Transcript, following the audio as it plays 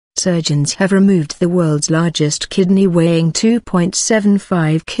Surgeons have removed the world's largest kidney weighing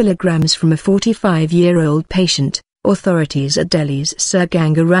 2.75 kilograms from a 45-year-old patient, authorities at Delhi's Sir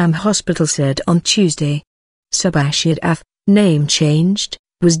Ganga Ram Hospital said on Tuesday. Subash Yadav, name changed,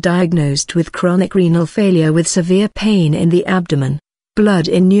 was diagnosed with chronic renal failure with severe pain in the abdomen, blood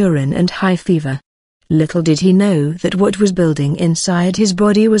in urine and high fever. Little did he know that what was building inside his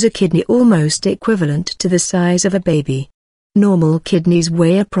body was a kidney almost equivalent to the size of a baby. Normal kidneys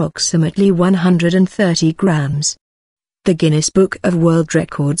weigh approximately 130 grams. The Guinness Book of World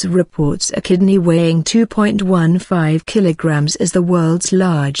Records reports a kidney weighing 2.15 kilograms as the world's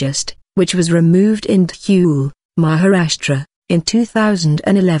largest, which was removed in Dhule, Maharashtra, in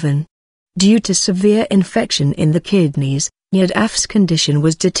 2011. Due to severe infection in the kidneys, Yadav's condition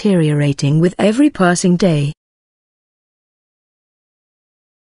was deteriorating with every passing day.